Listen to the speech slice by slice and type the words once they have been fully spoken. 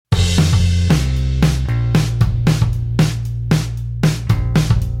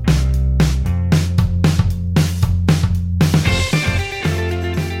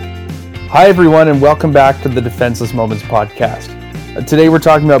Hi, everyone, and welcome back to the Defenseless Moments podcast. Today, we're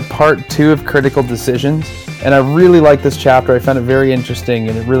talking about part 2 of critical decisions, and I really like this chapter. I found it very interesting,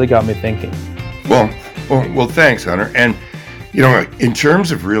 and it really got me thinking. Well, thanks, Hunter. And, in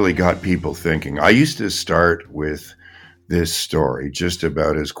terms of really got people thinking, I used to start with this story just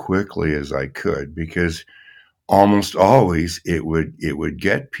about as quickly as I could, because almost always it would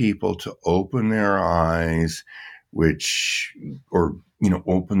get people to open their eyes,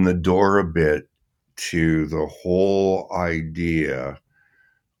 open the door a bit to the whole idea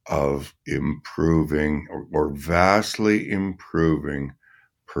of improving or vastly improving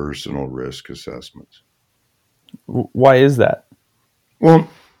personal risk assessments. Why is that? Well,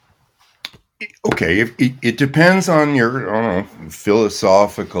 okay, it depends on your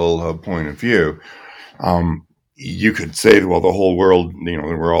philosophical point of view. You could say, well, the whole world,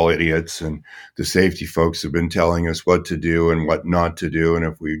 we're all idiots, and the safety folks have been telling us what to do and what not to do, and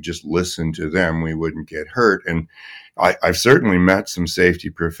if we just listened to them, we wouldn't get hurt. And I've certainly met some safety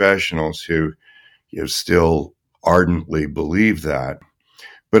professionals who still ardently believe that.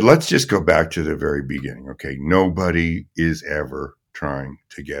 But let's just go back to the very beginning. Okay, nobody is ever trying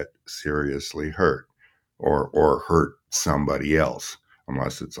to get seriously hurt or hurt somebody else,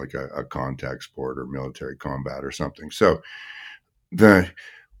 unless it's like a contact sport or military combat or something. So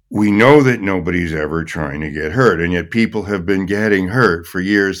we know that nobody's ever trying to get hurt, and yet people have been getting hurt for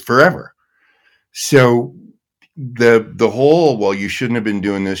years, forever. So the whole, well, you shouldn't have been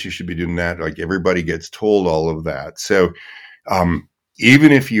doing this, you should be doing that, like everybody gets told all of that. So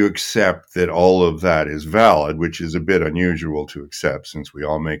even if you accept that all of that is valid, which is a bit unusual to accept since we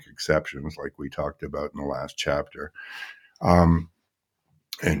all make exceptions, like we talked about in the last chapter,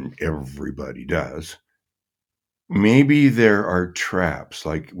 and everybody does, maybe there are traps,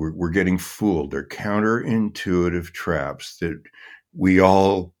 like we're getting fooled. They're counterintuitive traps that we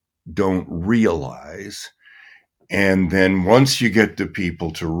all don't realize. And then once you get the people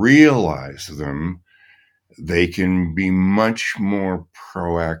to realize them, they can be much more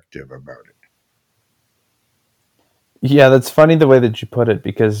proactive about it. Yeah, that's funny the way that you put it,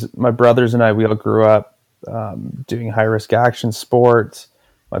 because my brothers and I, we all grew up doing high-risk action sports.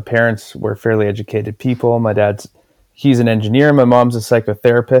 My parents were fairly educated people. My he's an engineer. My mom's a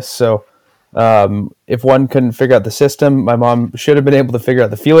psychotherapist. So if one couldn't figure out the system, my mom should have been able to figure out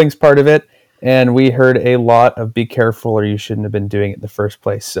the feelings part of it. And we heard a lot of be careful or you shouldn't have been doing it in the first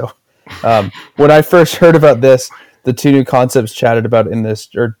place. So when I first heard about this, the two new concepts talked about in this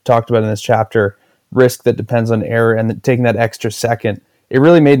chapter, risk that depends on error and taking that extra second, it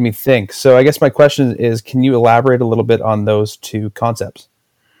really made me think. So I guess my question is, can you elaborate a little bit on those two concepts?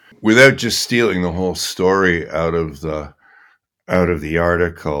 Without just stealing the whole story out of the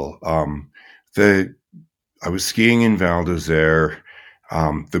article, I was skiing in Val d'Isere.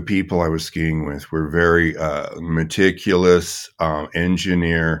 The people I was skiing with were very meticulous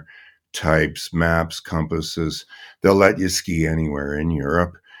engineer types, maps, compasses. They'll let you ski anywhere in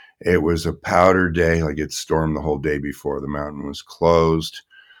Europe. It was a powder day, like it stormed the whole day before the mountain was closed.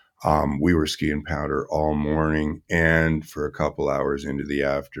 We were skiing powder all morning and for a couple hours into the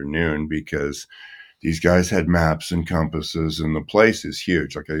afternoon, because these guys had maps and compasses, and the place is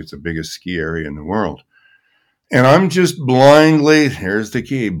huge. Like, it's the biggest ski area in the world. And I'm just here's the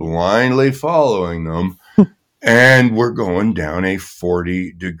key, blindly following them. And we're going down a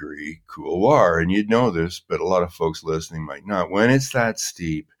 40-degree couloir. And you'd know this, but a lot of folks listening might not. When it's that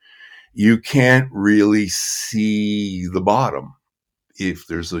steep, you can't really see the bottom.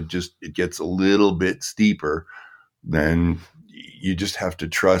 If it gets a little bit steeper, then you just have to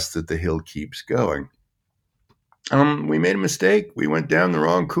trust that the hill keeps going. We made a mistake. We went down the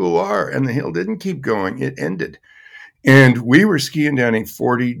wrong couloir, and the hill didn't keep going. It ended. And we were skiing down a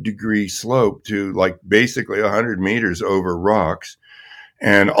 40-degree slope to like basically 100 meters over rocks.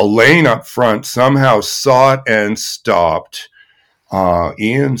 And a lane up front somehow saw it and stopped.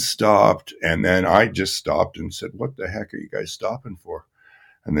 Ian stopped, and then I just stopped and said, "What the heck are you guys stopping for?"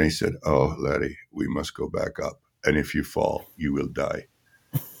 And they said, "Oh, Letty, we must go back up. And if you fall, you will die."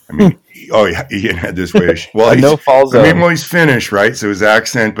 I mean, Ian had this way. No fall zone. He's Finnish, right? So his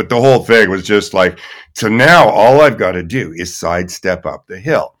accent, but the whole thing was just like, so now all I've got to do is sidestep up the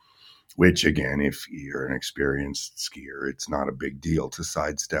hill, which again, if you're an experienced skier, it's not a big deal to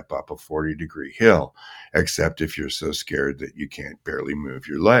sidestep up a 40-degree hill, except if you're so scared that you can't barely move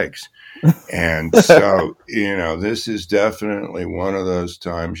your legs. And so, this is definitely one of those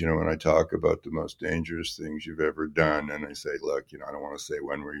times, when I talk about the most dangerous things you've ever done, and I say, look, I don't want to say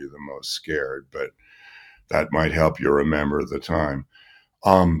when were you the most scared, but that might help you remember the time.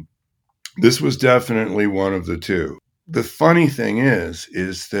 This was definitely one of the two. The funny thing is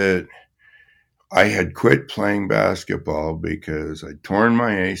that I had quit playing basketball because I'd torn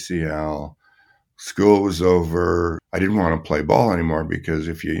my ACL. School was over. I didn't want to play ball anymore because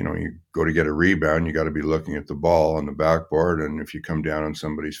if you go to get a rebound, you got to be looking at the ball on the backboard. And if you come down on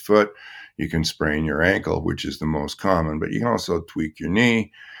somebody's foot, you can sprain your ankle, which is the most common, but you can also tweak your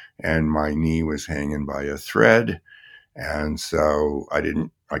knee. And my knee was hanging by a thread. And so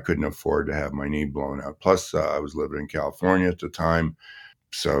I couldn't afford to have my knee blown out. Plus, I was living in California at the time.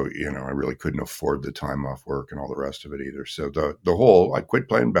 So, I really couldn't afford the time off work and all the rest of it either. So I quit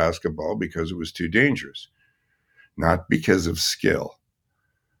playing basketball because it was too dangerous, not because of skill.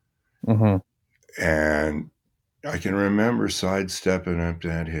 Mm-hmm. And I can remember sidestepping up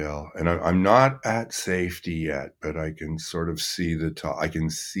that hill, and I'm not at safety yet, but I can sort of see the top. I can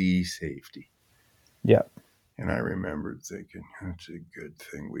see safety. Yeah. And I remembered thinking, it's a good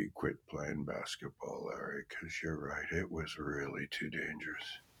thing we quit playing basketball, Larry, because you're right. It was really too dangerous.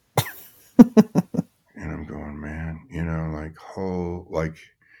 And I'm going, man,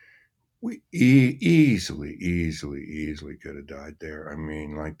 we easily could have died there. I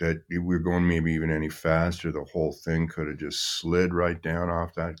mean, like that, we were going maybe even any faster. The whole thing could have just slid right down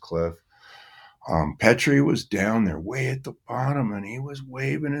off that cliff. Petrie was down there way at the bottom, and he was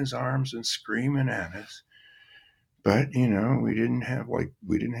waving his arms and screaming at us. But, we didn't have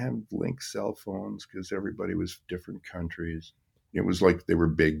link cell phones because everybody was different countries. It was like they were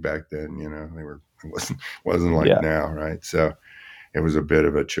big back then, it wasn't like now, right? So it was a bit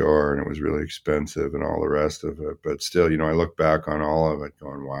of a chore, and it was really expensive and all the rest of it. But still, I look back on all of it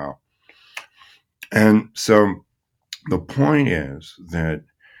going, wow. And so the point is that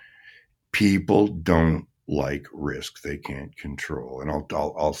people don't like risk they can't control. And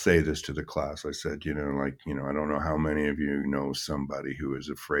I'll say this to the class. I said, I don't know how many of you know somebody who is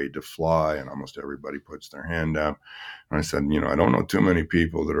afraid to fly, and almost everybody puts their hand up. And I said, I don't know too many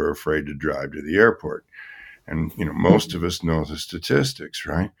people that are afraid to drive to the airport. And, most of us know the statistics,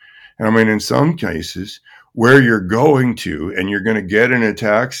 right? And I mean, in some cases, where you're going to and you're going to get in a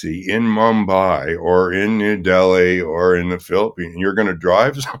taxi in Mumbai or in New Delhi or in the Philippines, and you're going to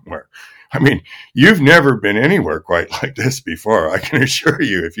drive somewhere. I mean, you've never been anywhere quite like this before. I can assure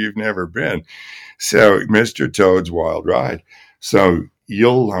you, if you've never been. So, Mr. Toad's Wild Ride. So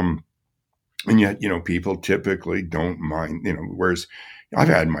you'll, and yet, people typically don't mind, whereas I've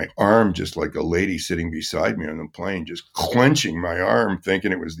had my arm just like a lady sitting beside me on the plane, just clenching my arm,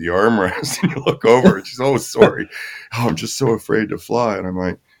 thinking it was the armrest. And you look over and she's, oh, sorry. Oh, I'm just so afraid to fly. And I'm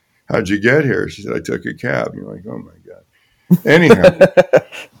like, how'd you get here? She said, I took a cab. And you're like, oh my God. Anyhow.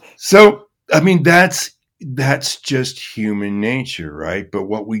 So, I mean, that's just human nature, right? But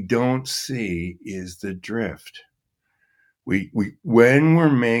what we don't see is the drift. We when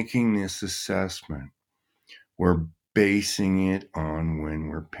we're making this assessment, we're basing it on when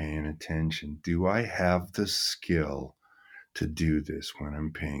we're paying attention. Do I have the skill to do this when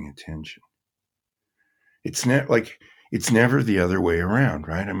I'm paying attention? It's never the other way around,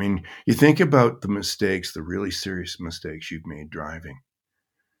 right? I mean, you think about the mistakes, the really serious mistakes you've made driving.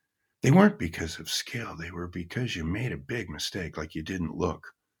 They weren't because of skill. They were because you made a big mistake, like you didn't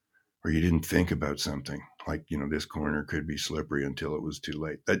look or you didn't think about something. Like, this corner could be slippery until it was too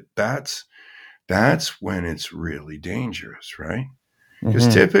late. That's when it's really dangerous, right?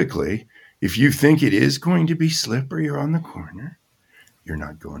 Because typically, if you think it is going to be slippery or on the corner, you're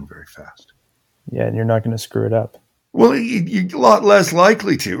not going very fast. Yeah, and you're not going to screw it up. Well, you're a lot less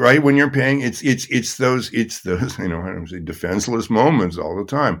likely to, right? When you're paying, it's those defenseless moments all the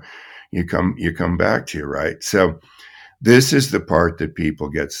time. You come back to, right? So this is the part that people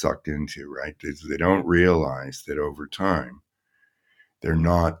get sucked into, right? They don't realize that over time, they're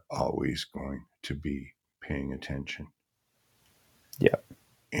not always going to be paying attention. Yeah.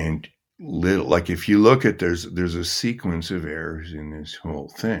 And if you look at, there's a sequence of errors in this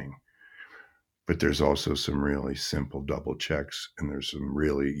whole thing, but there's also some really simple double checks, and there's some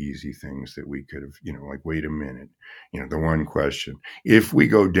really easy things that we could have, wait a minute, the one question, if we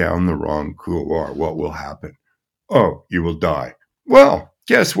go down the wrong couloir, what will happen? Oh, you will die. Well,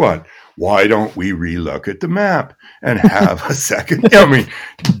 guess what? Why don't we relook at the map and have a second? I mean,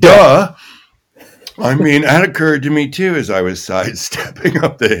 duh. I mean, that occurred to me too as I was sidestepping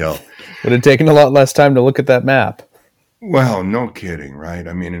up the hill. Would have taken a lot less time to look at that map. Well, no kidding, right?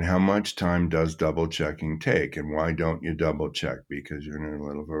 I mean, and how much time does double checking take? And why don't you double check? Because you're in a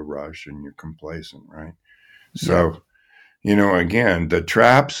little of a rush and you're complacent, right? So, again, the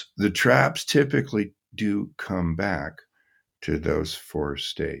traps typically do come back to those four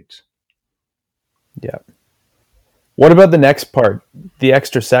states. Yeah. What about the next part, the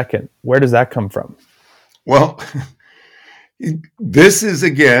extra second? Where does that come from? Well, this is,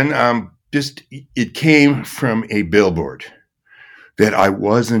 again, just, it came from a billboard that I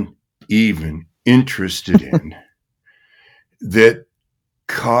wasn't even interested in, that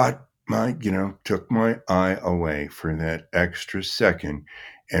caught my, took my eye away for that extra second.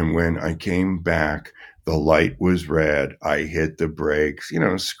 And when I came back, the light was red. I hit the brakes,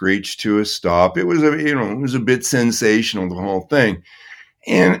 screeched to a stop. It was it was a bit sensational, the whole thing.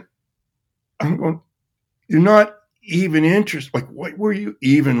 And I'm going, you're not even interested. Like, what were you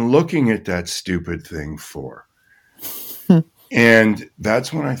even looking at that stupid thing for? And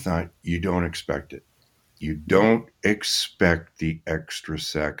that's when I thought, you don't expect it. You don't expect the extra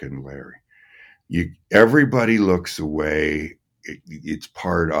second, Larry. Everybody looks away. It's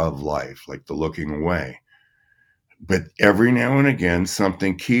part of life, like the looking away. But every now and again,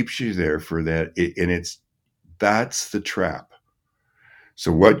 something keeps you there for that. And that's the trap.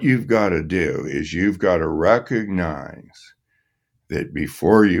 So what you've got to do is you've got to recognize that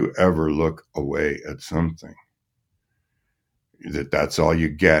before you ever look away at something, that's all you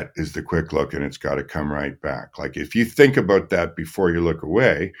get is the quick look, and it's got to come right back. Like, if you think about that before you look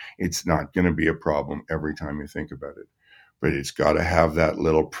away, it's not going to be a problem every time you think about it. But it's got to have that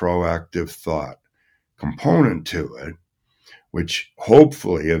little proactive thought component to it, which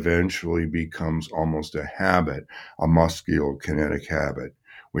hopefully eventually becomes almost a habit, a musculokinetic habit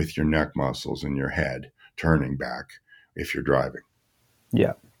with your neck muscles and your head turning back if you're driving.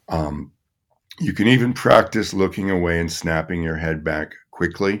 Yeah. You can even practice looking away and snapping your head back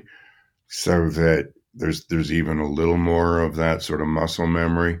quickly, so that there's even a little more of that sort of muscle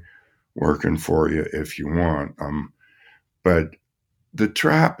memory working for you if you want. But the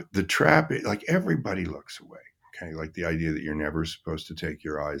trap, like, everybody looks away. Okay, like the idea that you're never supposed to take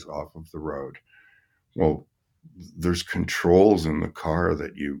your eyes off of the road. Well, there's controls in the car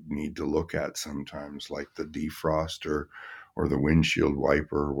that you need to look at sometimes, like the defroster or the windshield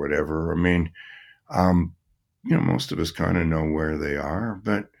wiper or whatever. I mean, most of us kind of know where they are,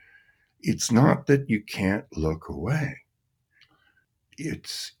 but it's not that you can't look away.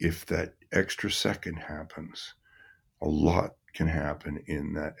 It's if that extra second happens, a lot can happen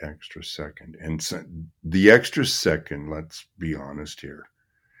in that extra second. And so the extra second, let's be honest here,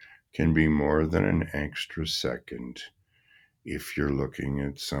 can be more than an extra second if you're looking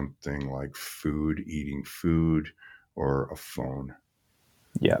at something like food, eating food, or a phone.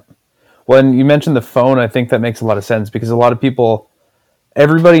 Yeah. When you mentioned the phone, I think that makes a lot of sense, because a lot of people,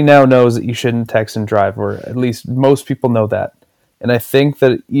 everybody now knows that you shouldn't text and drive, or at least most people know that. And I think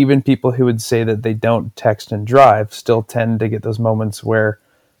that even people who would say that they don't text and drive still tend to get those moments where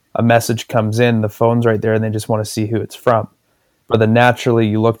a message comes in, the phone's right there, and they just want to see who it's from. But then naturally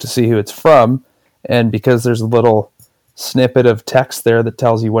you look to see who it's from, and because there's a little snippet of text there that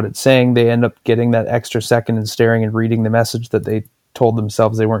tells you what it's saying, they end up getting that extra second and staring and reading the message that they told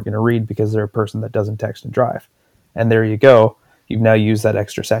themselves they weren't going to read because they're a person that doesn't text and drive. And there you go. You've now used that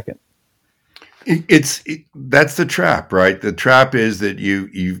extra second. That's the trap, right? The trap is that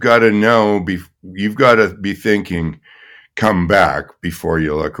you've got to know, you've got to be thinking, come back before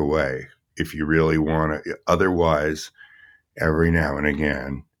you look away if you really want to. Otherwise, every now and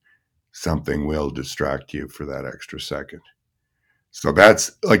again, something will distract you for that extra second. So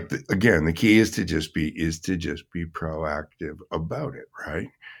that's like, again, the key is to just be proactive about it, right?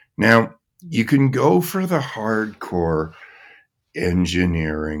 Now, you can go for the hardcore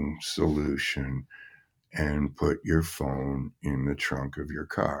engineering solution and put your phone in the trunk of your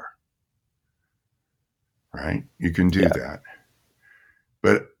car, right? You can do that.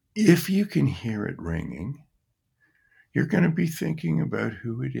 But if you can hear it ringing, you're going to be thinking about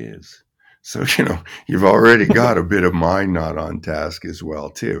who it is. So, you've already got a bit of mind not on task as well,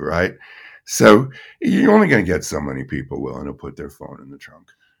 too, right? So you're only going to get so many people willing to put their phone in the trunk.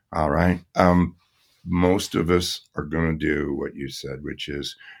 All right. Most of us are going to do what you said, which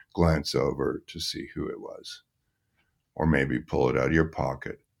is glance over to see who it was, or maybe pull it out of your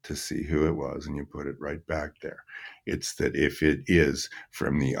pocket to see who it was, and you put it right back there. It's that if it is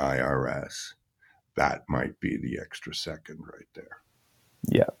from the IRS, that might be the extra second right there.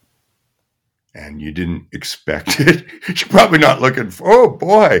 Yeah. And you didn't expect it. You're probably not looking for, oh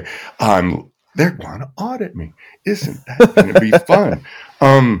boy, they're going to audit me. Isn't that going to be fun?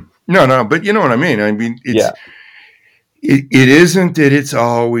 No, but you know what I mean? I mean, it isn't that it's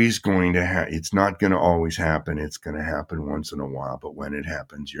always going to happen. It's not going to always happen. It's going to happen once in a while. But when it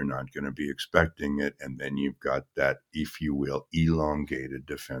happens, you're not going to be expecting it. And then you've got that, if you will, elongated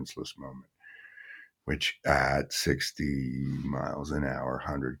defenseless moment, which at 60 miles an hour,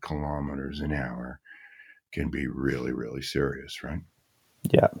 100 kilometers an hour, can be really, really serious, right?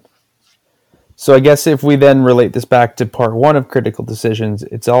 Yeah. So I guess if we then relate this back to part one of critical decisions,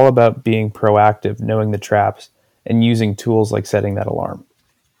 it's all about being proactive, knowing the traps, and using tools like setting that alarm.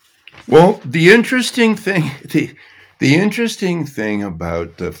 Well, the interesting thing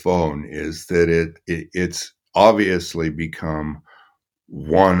about the phone is that it's obviously become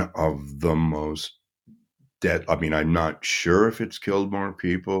one of the most dead. I mean, I'm not sure if it's killed more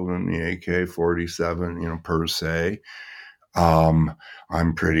people than the AK-47, per se.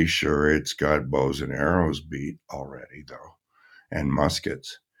 I'm pretty sure it's got bows and arrows beat already, though, and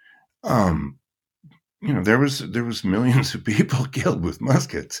muskets. Um, there was millions of people killed with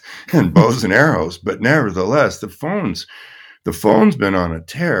muskets and bows and arrows, but nevertheless, the phone's been on a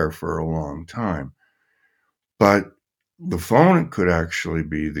tear for a long time. But the phone could actually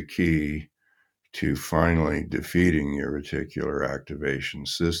be the key to finally defeating your reticular activation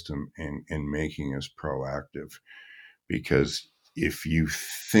system and making us proactive. Because if you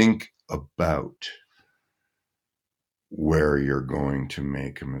think about where you're going to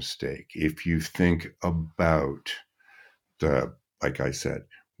make a mistake, if you think about like I said,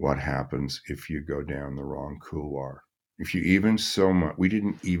 what happens if you go down the wrong couloir? If you even so much, we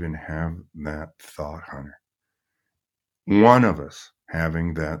didn't even have that thought, Hunter. One of us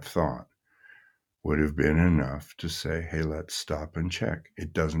having that thought would have been enough to say, hey, let's stop and check.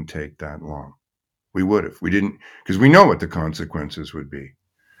 It doesn't take that long. We would have. We didn't, because we know what the consequences would be.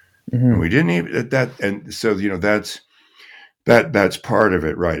 Mm-hmm. And we didn't even that. And so, that's part of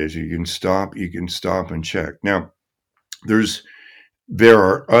it, right? Is you can stop and check. Now, there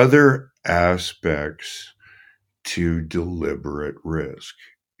are other aspects to deliberate risk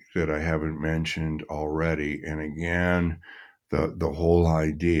that I haven't mentioned already. And again, the whole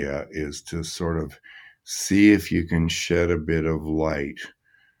idea is to sort of see if you can shed a bit of light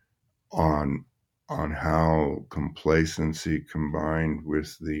on how complacency combined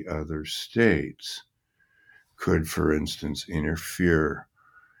with the other states could, for instance, interfere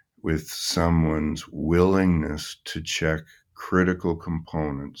with someone's willingness to check critical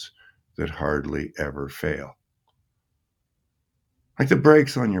components that hardly ever fail. Like the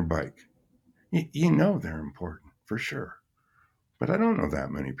brakes on your bike. You know they're important, for sure. But I don't know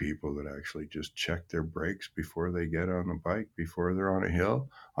that many people that actually just check their brakes before they get on the bike, before they're on a hill.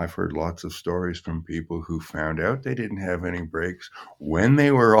 I've heard lots of stories from people who found out they didn't have any brakes when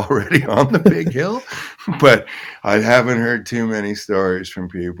they were already on the big hill. But I haven't heard too many stories from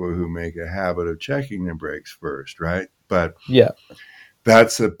people who make a habit of checking their brakes first, right? But yeah,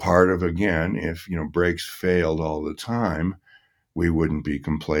 that's a part of, again, if brakes failed all the time, we wouldn't be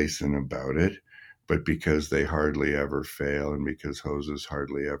complacent about it. But because they hardly ever fail, and because hoses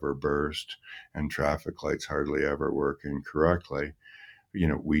hardly ever burst, and traffic lights hardly ever work incorrectly,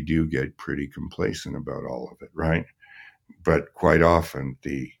 we do get pretty complacent about all of it, right? But quite often,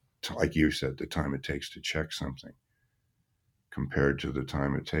 like you said, the time it takes to check something compared to the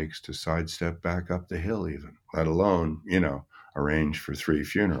time it takes to sidestep back up the hill, even, let alone, arrange for 3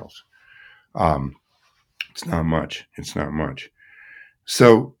 funerals. It's not much.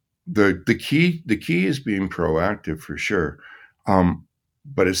 So the key is being proactive, for sure.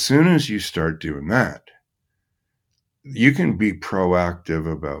 But as soon as you start doing that, you can be proactive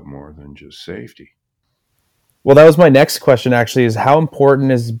about more than just safety. well, that was my next question, actually, is how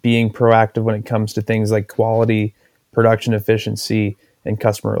important is being proactive when it comes to things like quality, production efficiency, and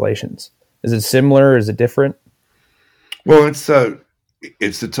customer relations? Is it similar? Is it different? Well, it's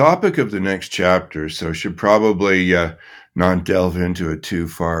the topic of the next chapter, so should probably not delve into it too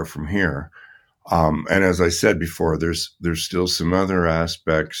far from here. And as I said before, there's still some other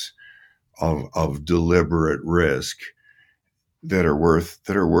aspects of deliberate risk that are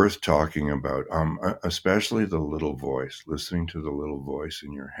worth talking about. Especially the little voice. Listening to the little voice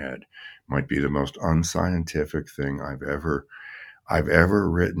in your head might be the most unscientific thing I've ever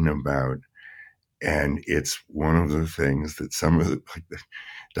written about. And it's one of the things that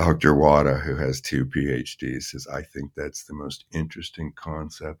Dr. Wada, who has 2 PhDs, says, I think that's the most interesting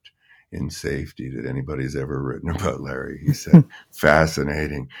concept in safety that anybody's ever written about, Larry. He said,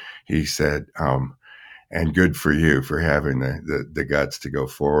 fascinating. He said, and good for you for having the guts to go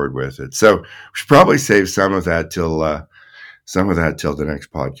forward with it. So we should probably save some of that till the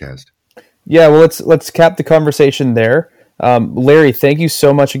next podcast. Yeah, well, let's cap the conversation there. Larry, thank you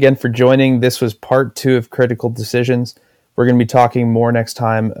so much again for joining. This was part 2 of Critical Decisions. We're going to be talking more next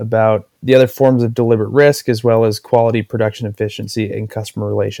time about the other forms of deliberate risk, as well as quality, production efficiency, and customer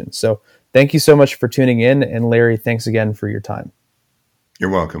relations. So thank you so much for tuning in. And Larry, thanks again for your time. You're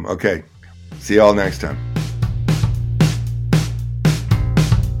welcome. Okay. See you all next time.